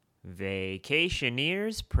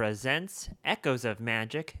Vacationeers presents Echoes of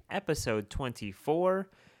Magic, episode 24,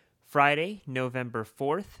 Friday, November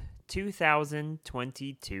 4th,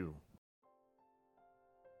 2022.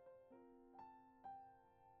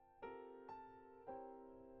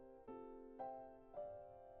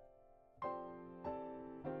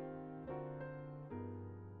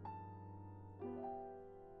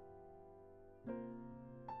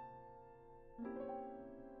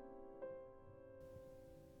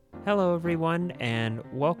 Hello, everyone, and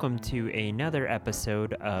welcome to another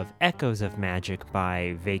episode of Echoes of Magic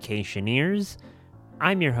by Vacationeers.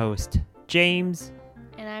 I'm your host, James.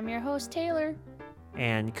 And I'm your host, Taylor.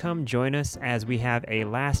 And come join us as we have a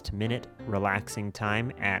last-minute relaxing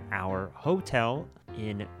time at our hotel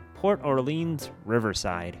in Port Orleans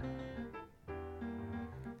Riverside.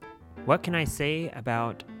 What can I say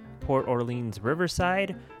about Port Orleans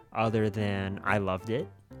Riverside other than I loved it?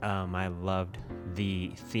 I loved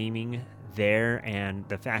the theming there and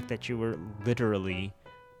the fact that you were literally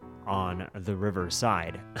on the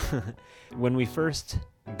riverside. When we first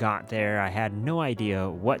got there, I had no idea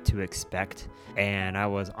what to expect, and I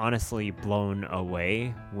was honestly blown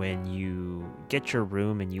away when you get your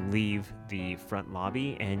room and you leave the front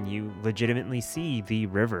lobby and you legitimately see the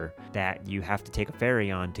river that you have to take a ferry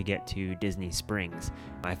on to get to Disney Springs.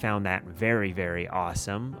 I found that very, very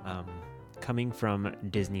awesome. Coming from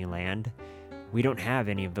Disneyland, we don't have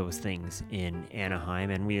any of those things in Anaheim,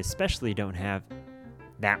 and we especially don't have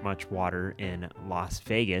that much water in Las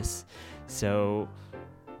Vegas. So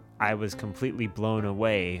I was completely blown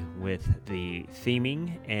away with the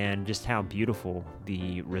theming and just how beautiful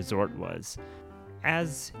the resort was.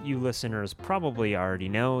 As you listeners probably already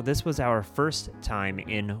know, this was our first time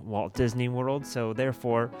in Walt Disney World, so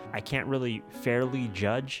therefore I can't really fairly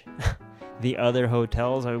judge the other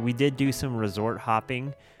hotels. We did do some resort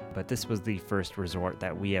hopping, but this was the first resort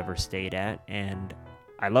that we ever stayed at, and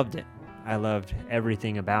I loved it. I loved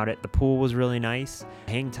everything about it. The pool was really nice.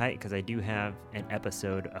 Hang tight because I do have an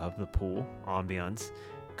episode of the pool, Ambience,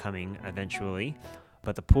 coming eventually.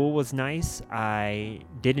 But the pool was nice. I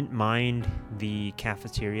didn't mind the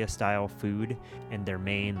cafeteria style food in their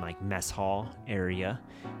main mess hall area.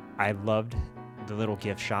 I loved the little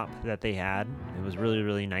gift shop that they had. It was really,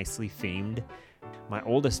 really nicely themed. My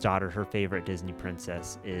oldest daughter, her favorite Disney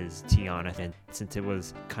princess is Tiana, and since it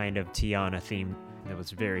was kind of Tiana themed, it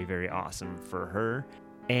was very, very awesome for her.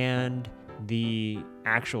 And the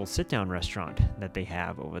actual sit-down restaurant that they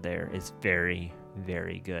have over there is very,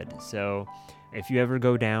 very good. So if you ever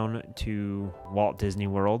go down to Walt Disney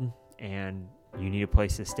World and you need a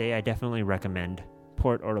place to stay, I definitely recommend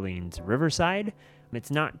Port Orleans Riverside. It's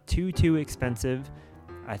not too expensive.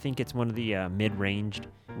 I think it's one of the mid-ranged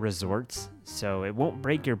resorts, so it won't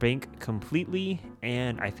break your bank completely,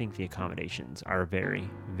 and I think the accommodations are very,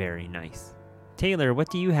 very nice. Taylor, what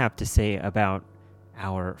do you have to say about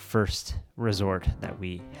our first resort that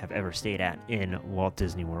we have ever stayed at in Walt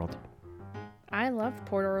Disney World? I loved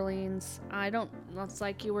Port Orleans. That's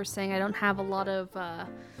like you were saying, I don't have a lot of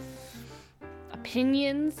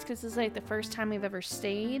opinions because this is the first time we've ever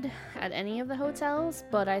stayed at any of the hotels,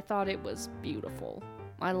 but I thought it was beautiful.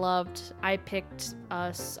 I picked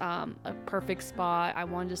us a perfect spot. I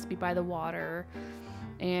wanted us to be by the water,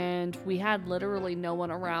 and we had literally no one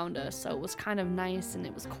around us, so it was kind of nice and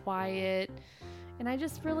it was quiet, and I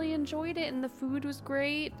just really enjoyed it, and the food was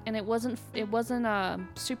great, and it wasn't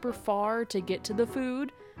super far to get to the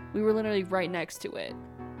food. We were literally right next to it.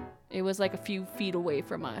 It was a few feet away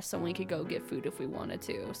from us, so we could go get food if we wanted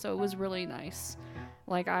to. So it was really nice.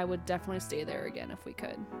 I would definitely stay there again if we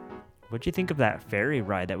could. What'd you think of that ferry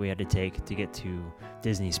ride that we had to take to get to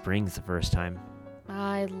Disney Springs the first time?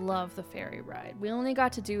 I love the ferry ride. We only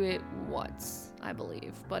got to do it once, I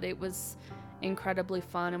believe, but it was incredibly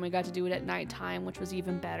fun, and we got to do it at nighttime, which was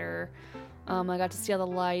even better. I got to see all the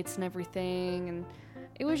lights and everything, and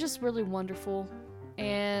it was just really wonderful.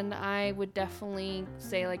 And I would definitely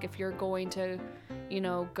say, if you're going to,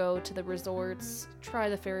 go to the resorts, try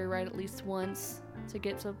the ferry ride at least once to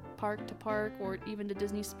get to park or even to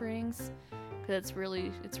Disney Springs, because it's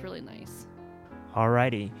really nice.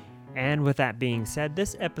 Alrighty. And with that being said,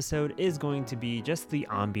 this episode is going to be just the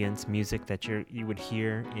ambience music that you would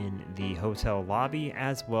hear in the hotel lobby,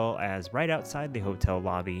 as well as right outside the hotel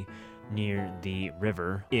lobby near the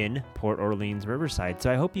river in Port Orleans Riverside.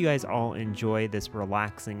 So I hope you guys all enjoy this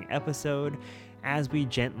relaxing episode as we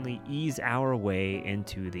gently ease our way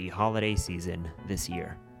into the holiday season this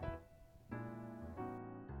year.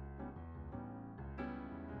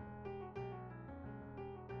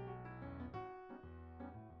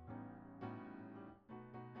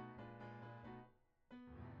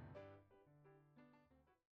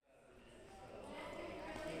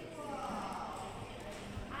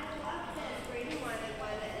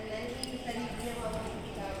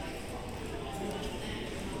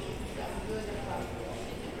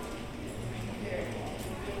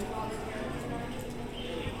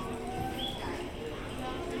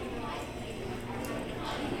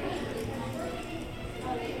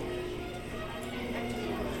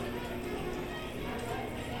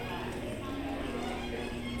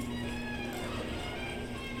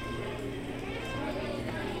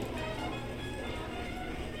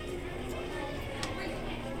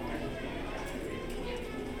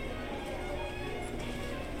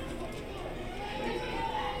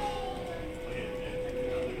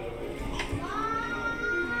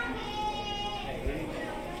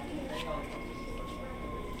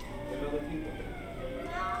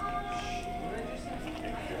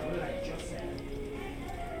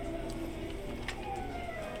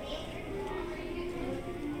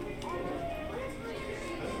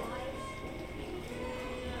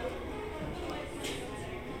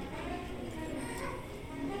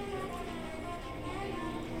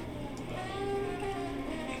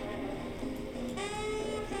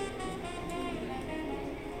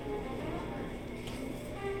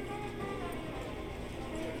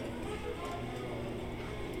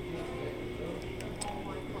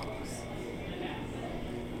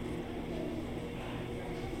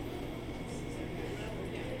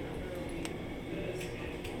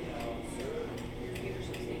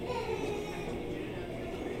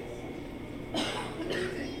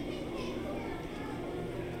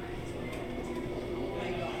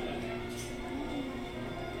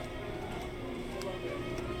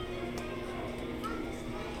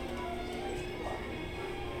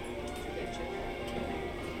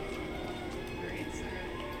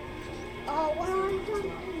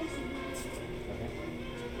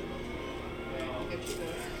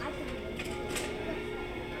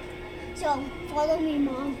 So follow me,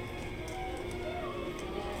 Mom.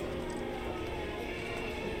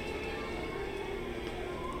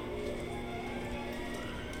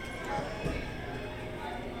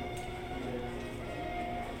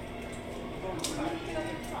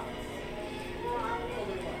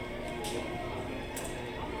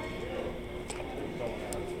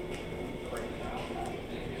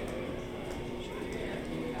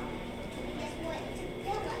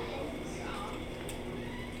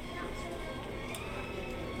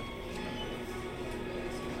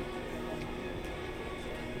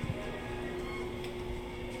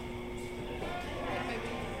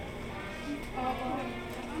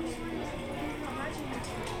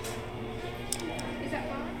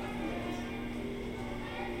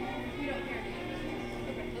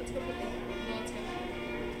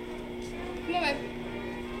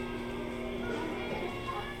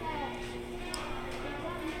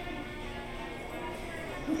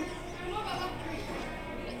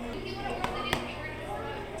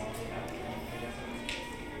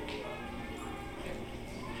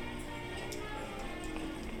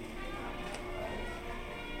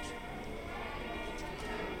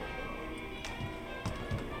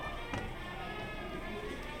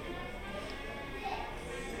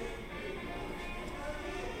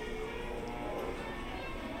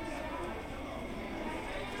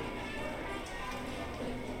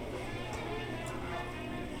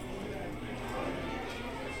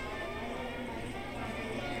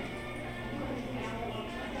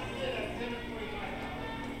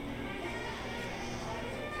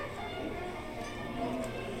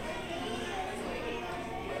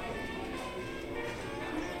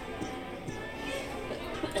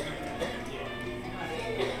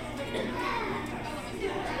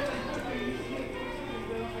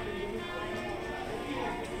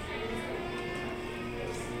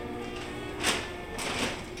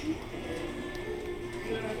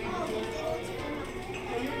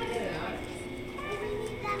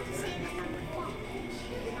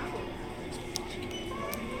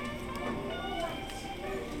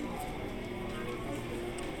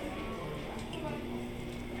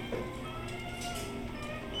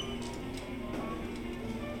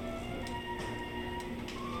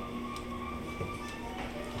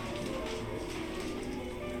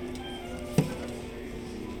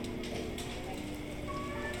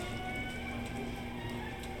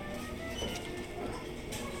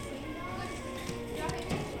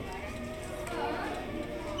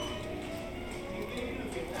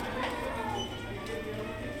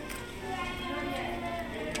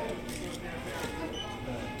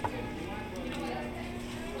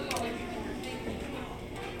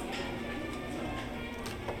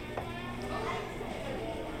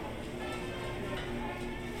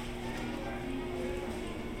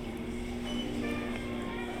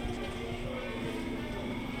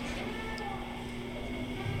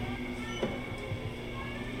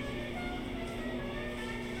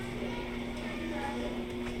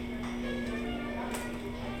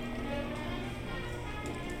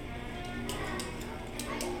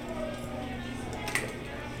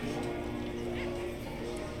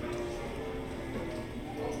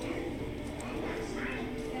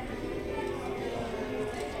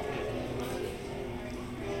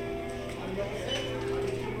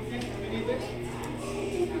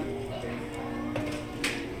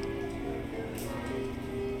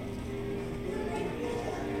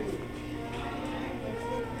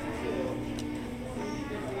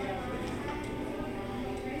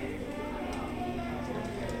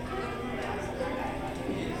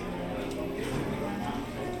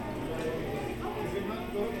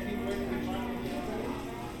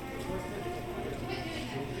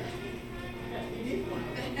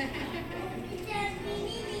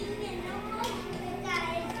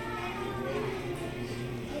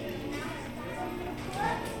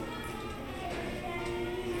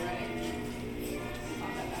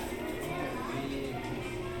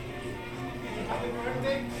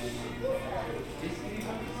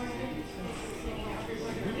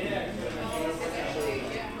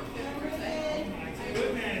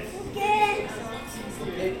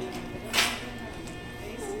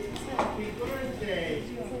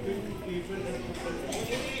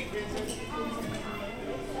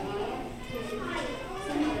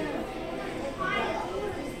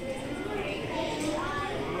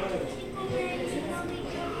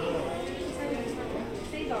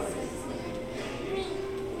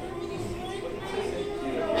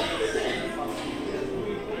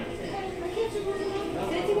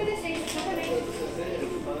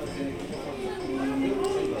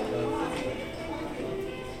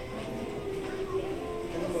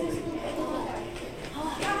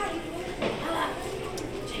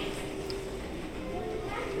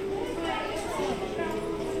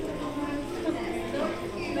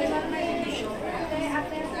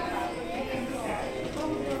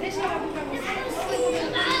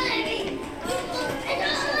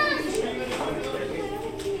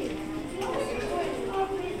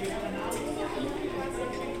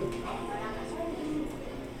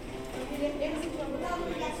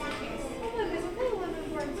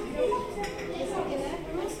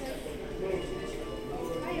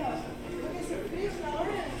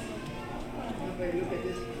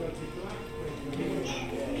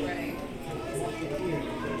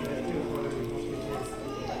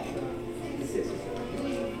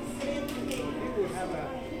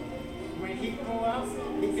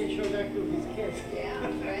 kids. Yeah,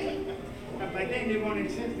 right? But by then they won't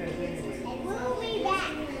exist as anyway. We'll be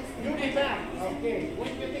back. You'll be back. Okay.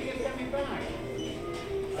 When do you think it's coming back?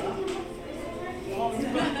 Huh? Oh, it's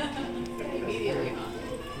back. Immediately, huh?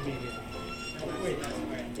 Wait, that's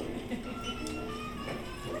right.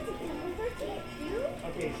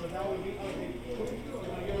 Okay, so that would be, okay.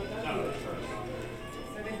 No, that's first.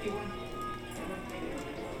 71.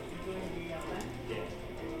 Including the plan? Yeah.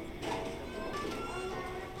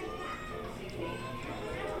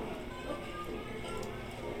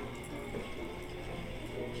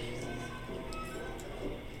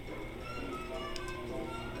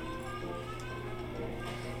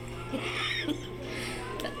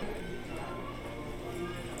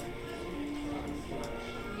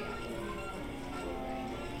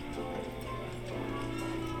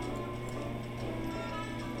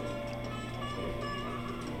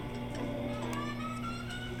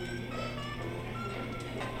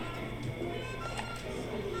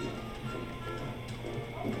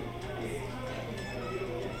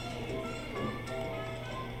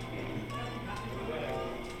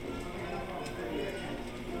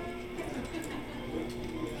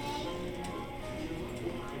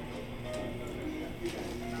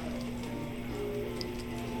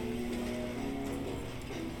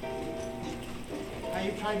 Have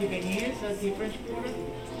you tried the beignets at the French Quarter?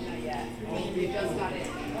 Not yet. We just got in.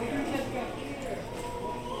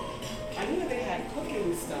 I knew that they had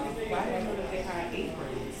cooking stuff, but I didn't know that they had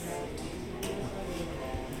aprons.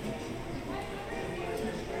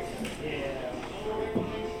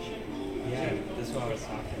 Yeah, that's what I was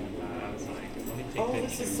talking about. I was like, let me take Oh,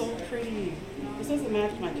 pictures. this is so pretty. This doesn't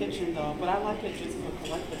match my kitchen though, but I like it just for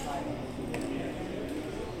collector's item.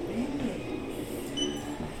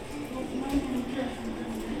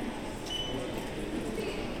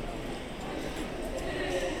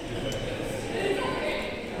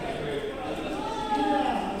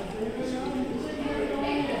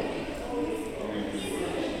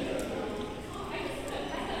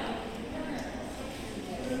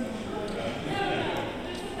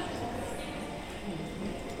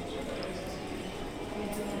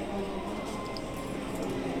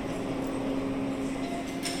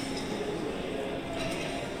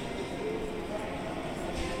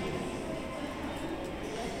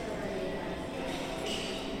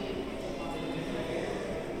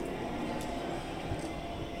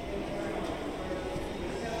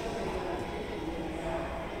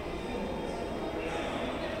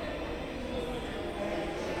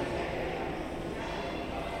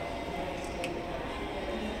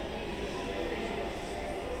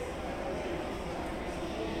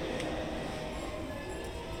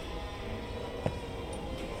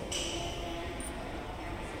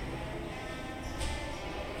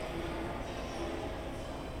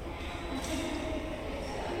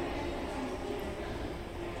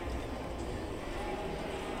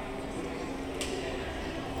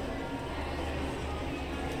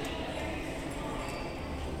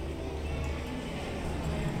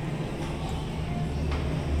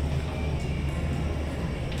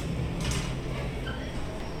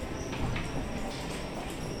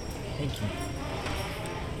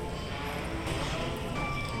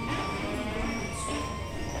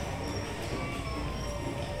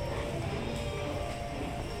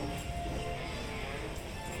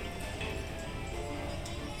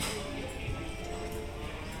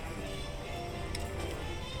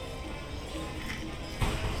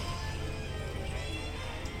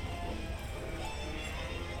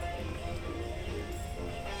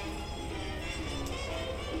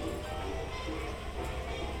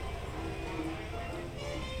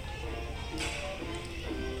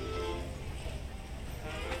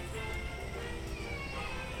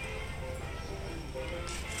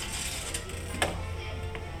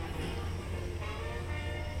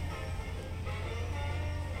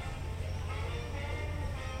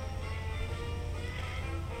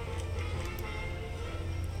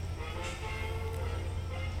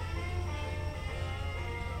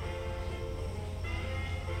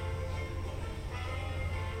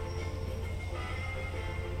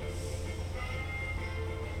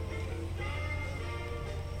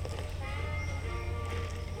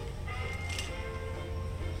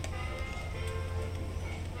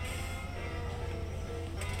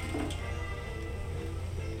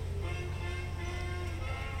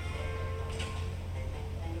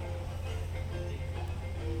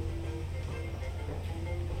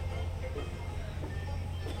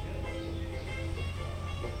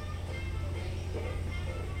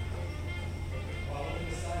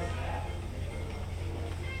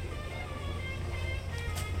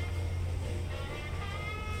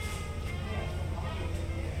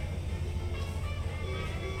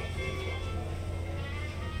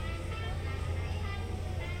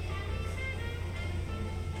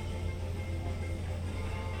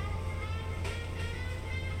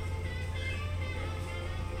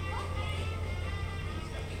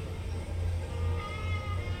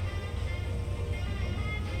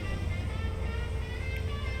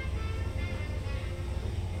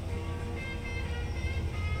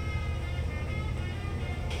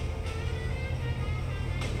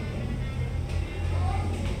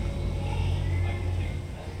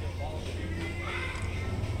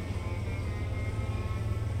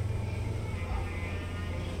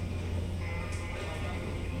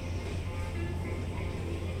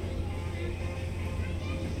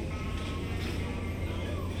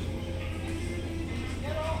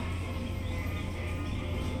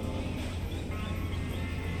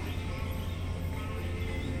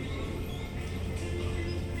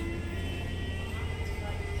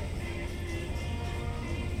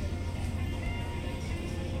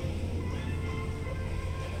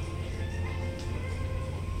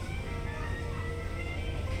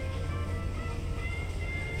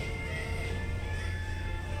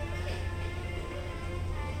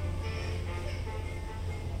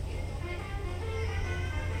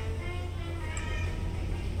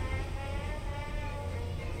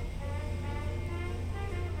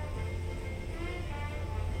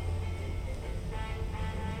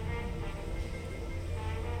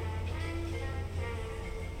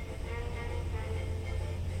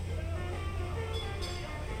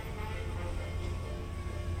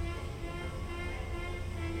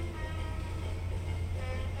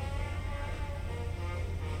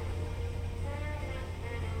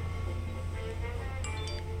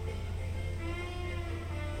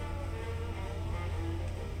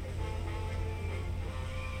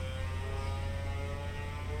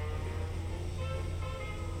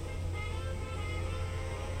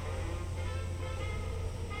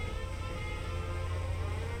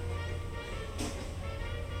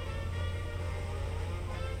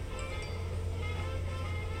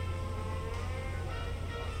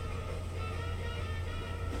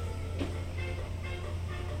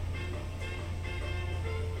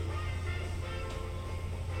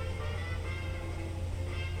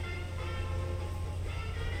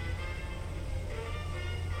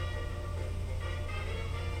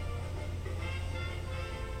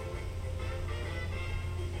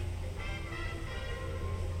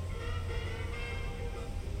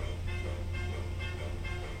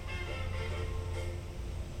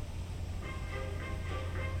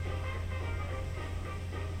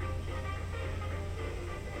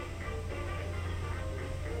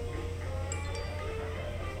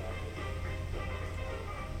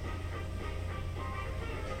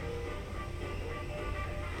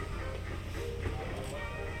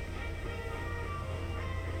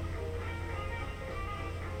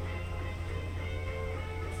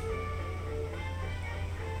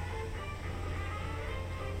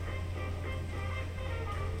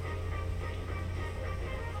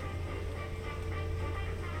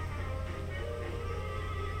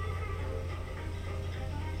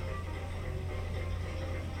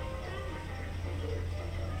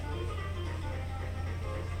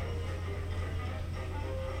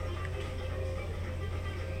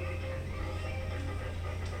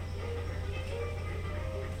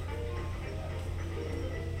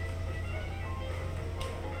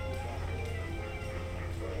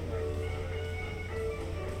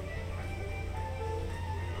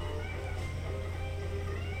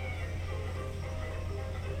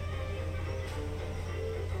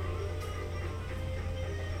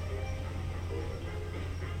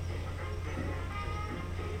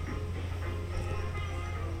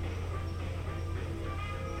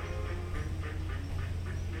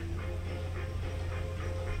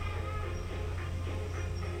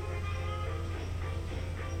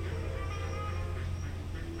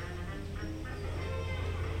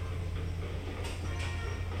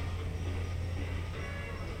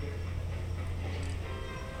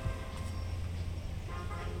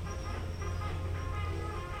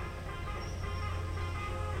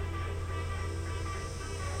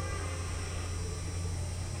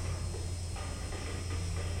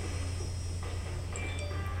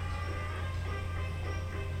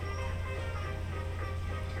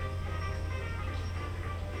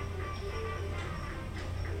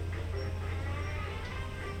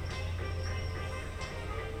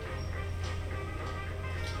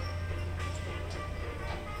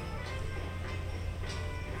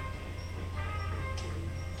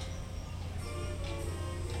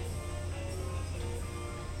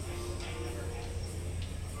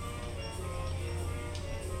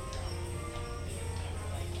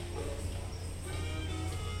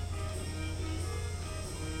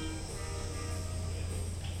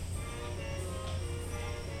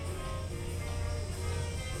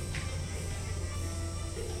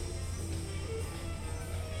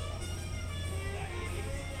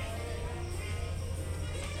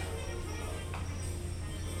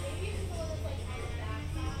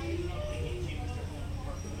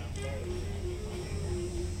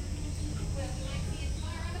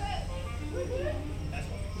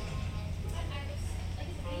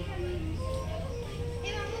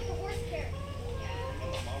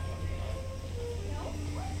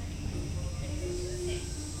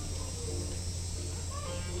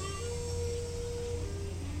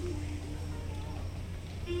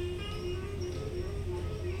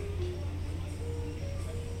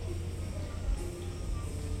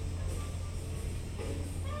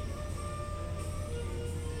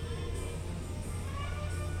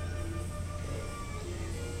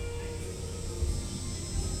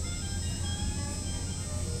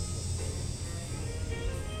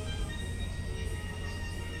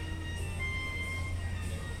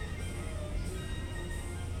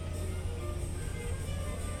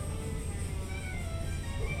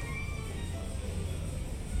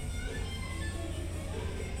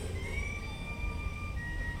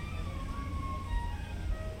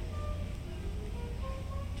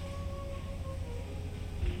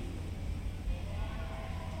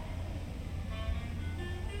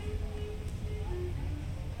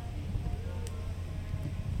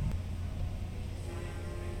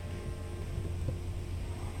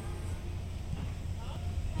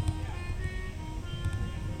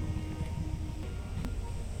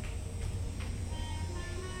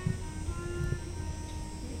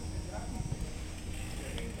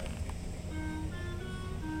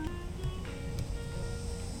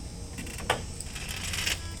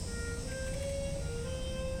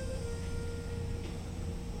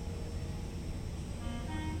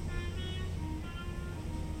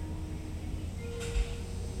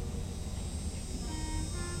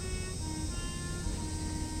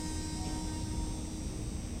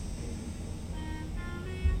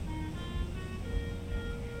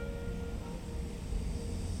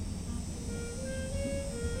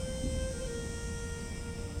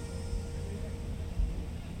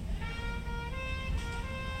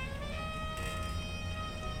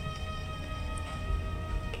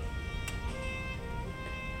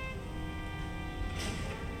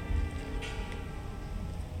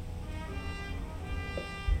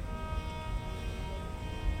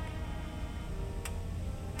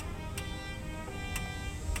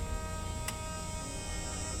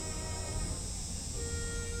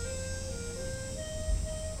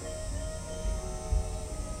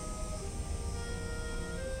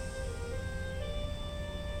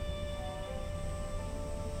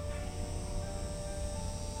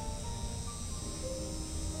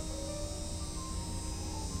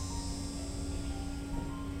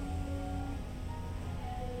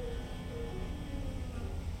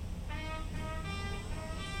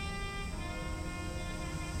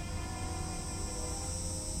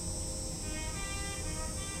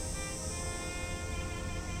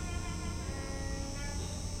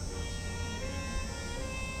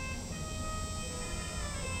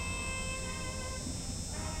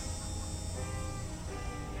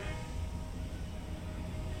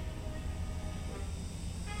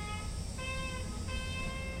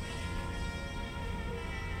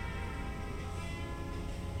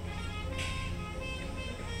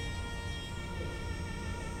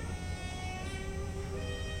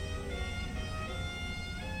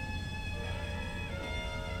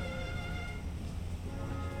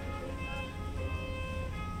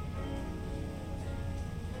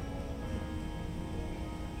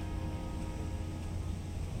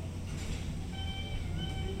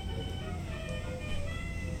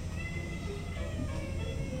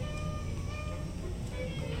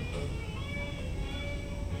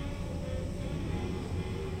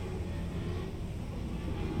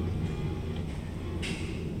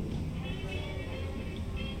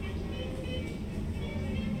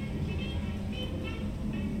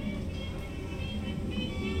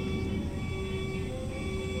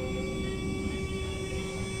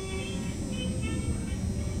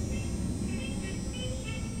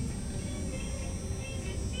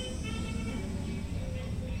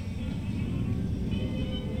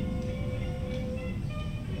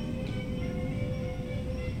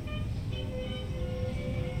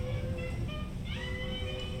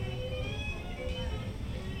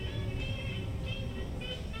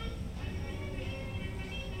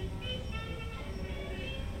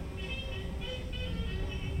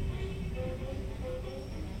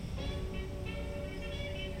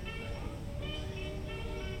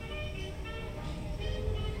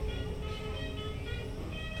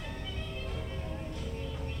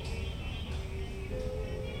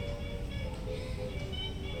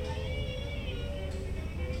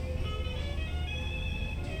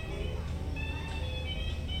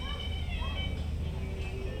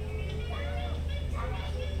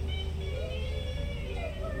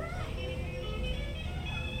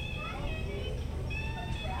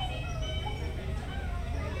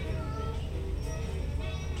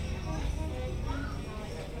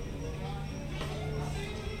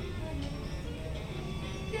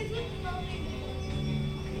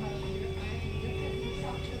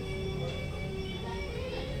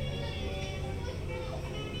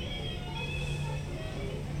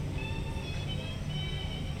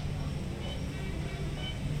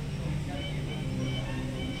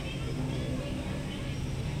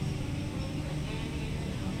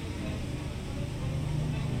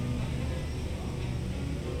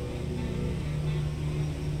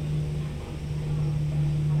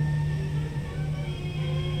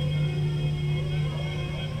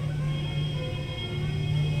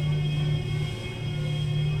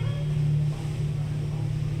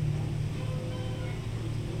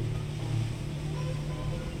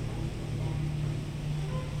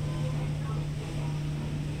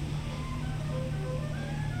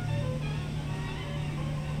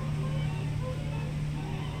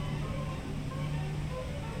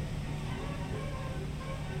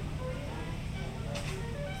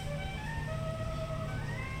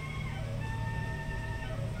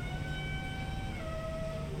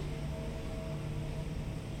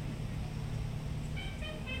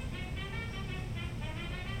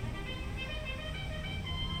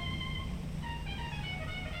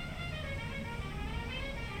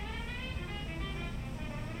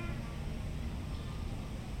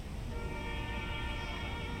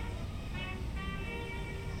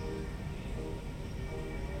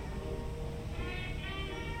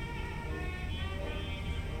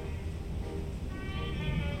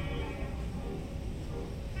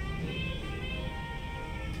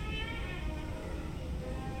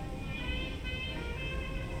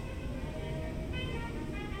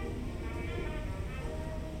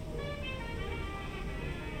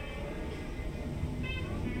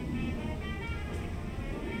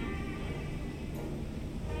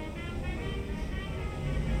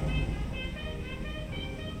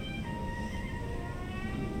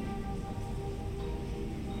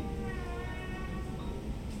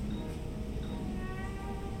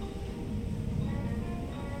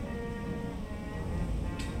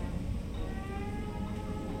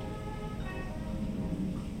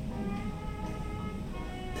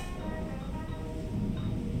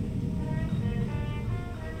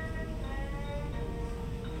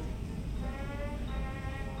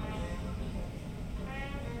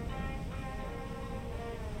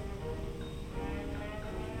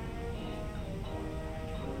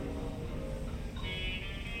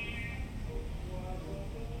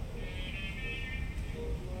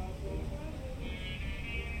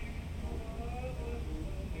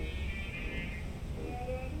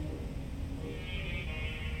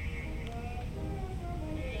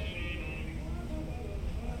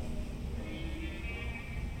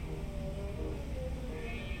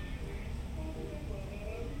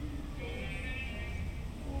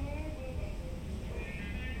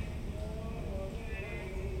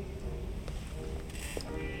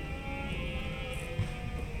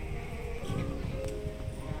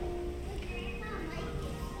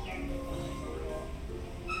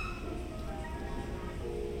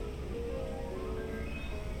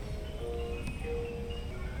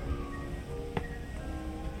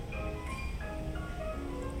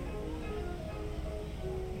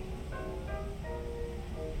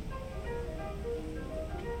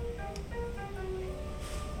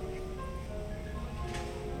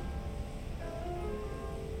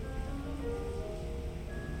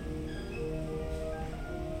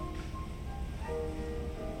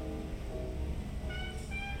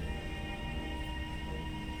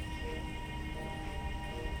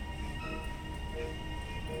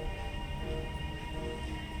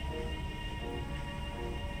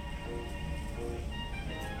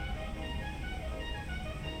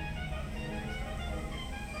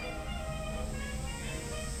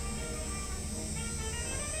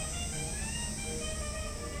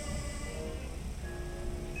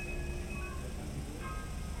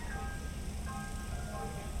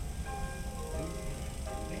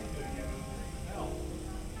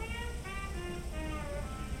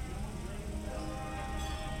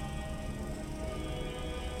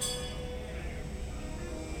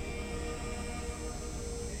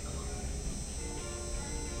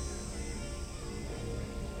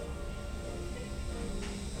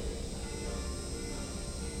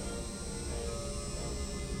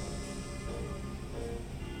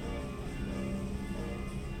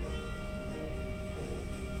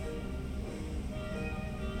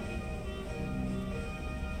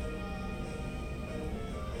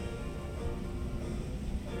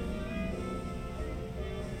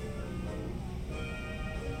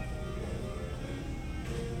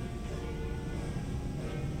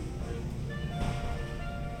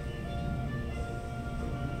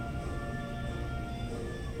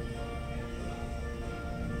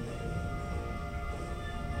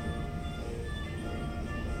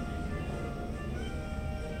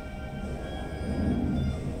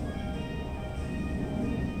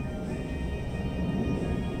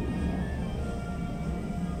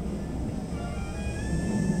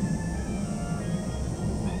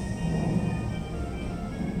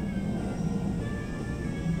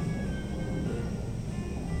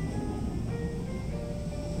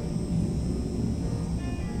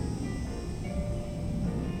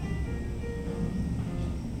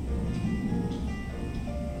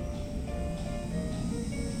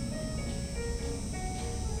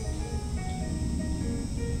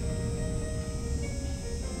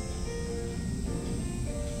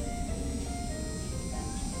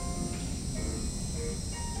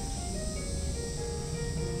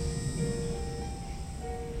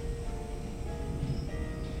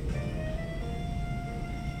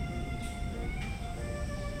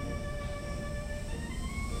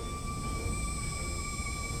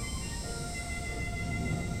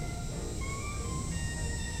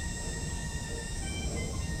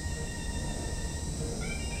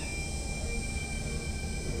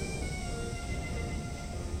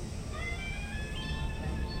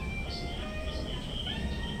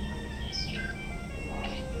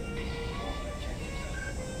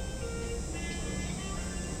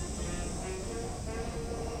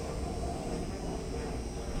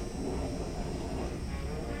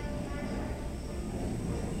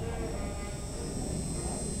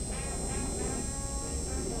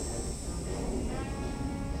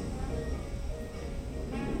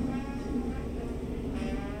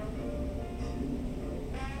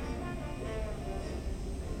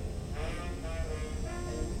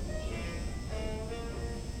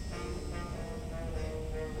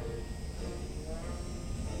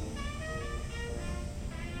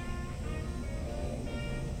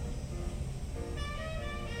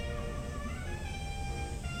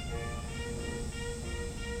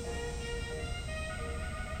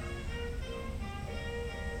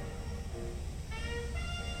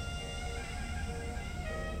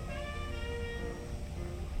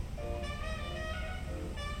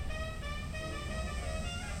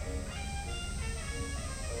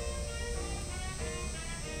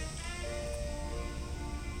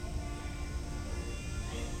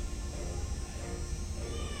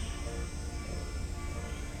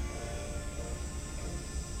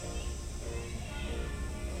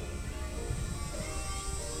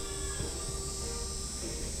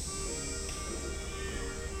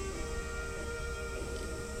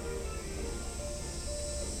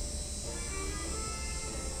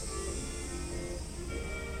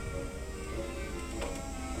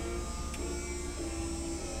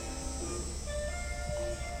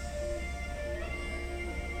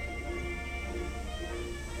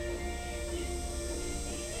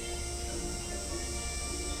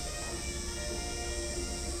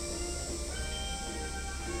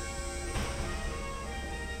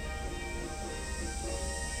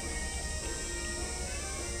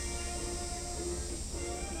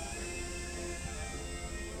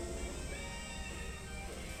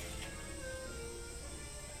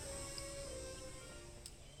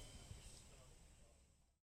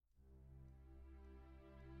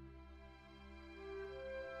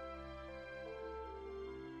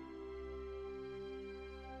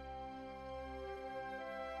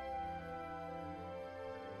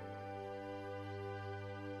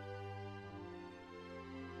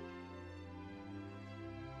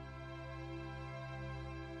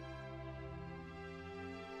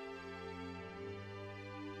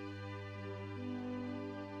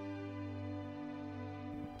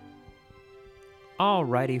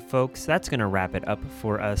 Alrighty, folks, that's going to wrap it up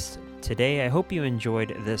for us today. I hope you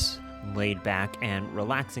enjoyed this laid back and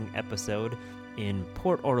relaxing episode in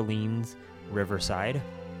Port Orleans Riverside.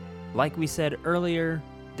 Like we said earlier,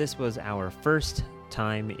 this was our first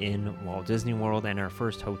time in Walt Disney World and our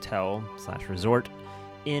first hotel/resort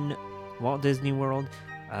in Walt Disney World.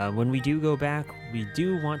 When we do go back, we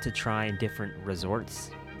do want to try different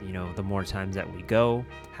resorts, the more times that we go.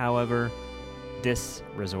 However, this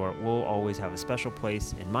resort will always have a special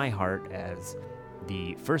place in my heart as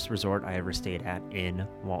the first resort I ever stayed at in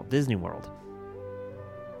Walt Disney World.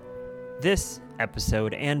 This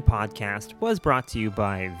episode and podcast was brought to you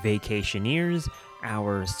by Vacationeers,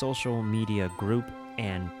 our social media group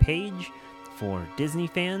and page for Disney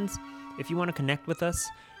fans. If you want to connect with us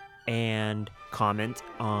and comment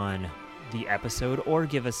on the episode or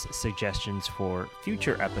give us suggestions for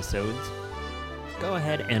future episodes, go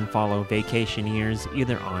ahead and follow Vacationeers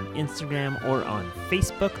either on Instagram or on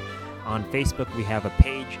Facebook. On Facebook, we have a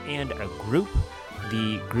page and a group.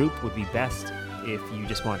 The group would be best if you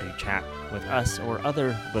just want to chat with us or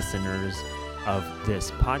other listeners of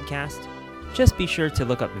this podcast. Just be sure to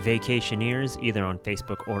look up Vacationeers either on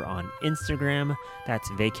Facebook or on Instagram. That's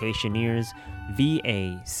Vacationeers,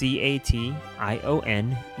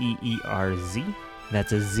 VACATIONEERZ.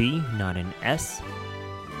 That's a Z, not an S.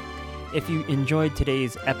 If you enjoyed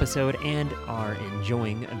today's episode and are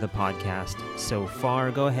enjoying the podcast so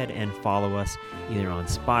far, go ahead and follow us either on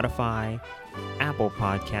Spotify, Apple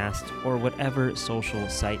Podcasts, or whatever social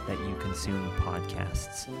site that you consume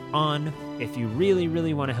podcasts on. If you really,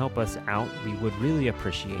 really want to help us out, we would really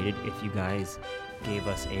appreciate it if you guys gave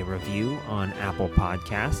us a review on Apple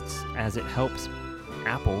Podcasts, as it helps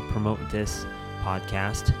Apple promote this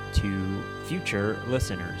podcast to future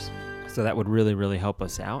listeners. So that would really, really help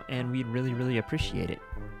us out, and we'd really, really appreciate it.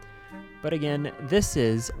 But again, this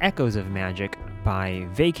is Echoes of Magic by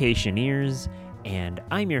Vacationeers, and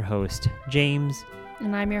I'm your host, James.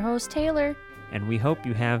 And I'm your host, Taylor. And we hope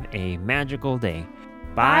you have a magical day.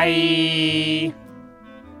 Bye!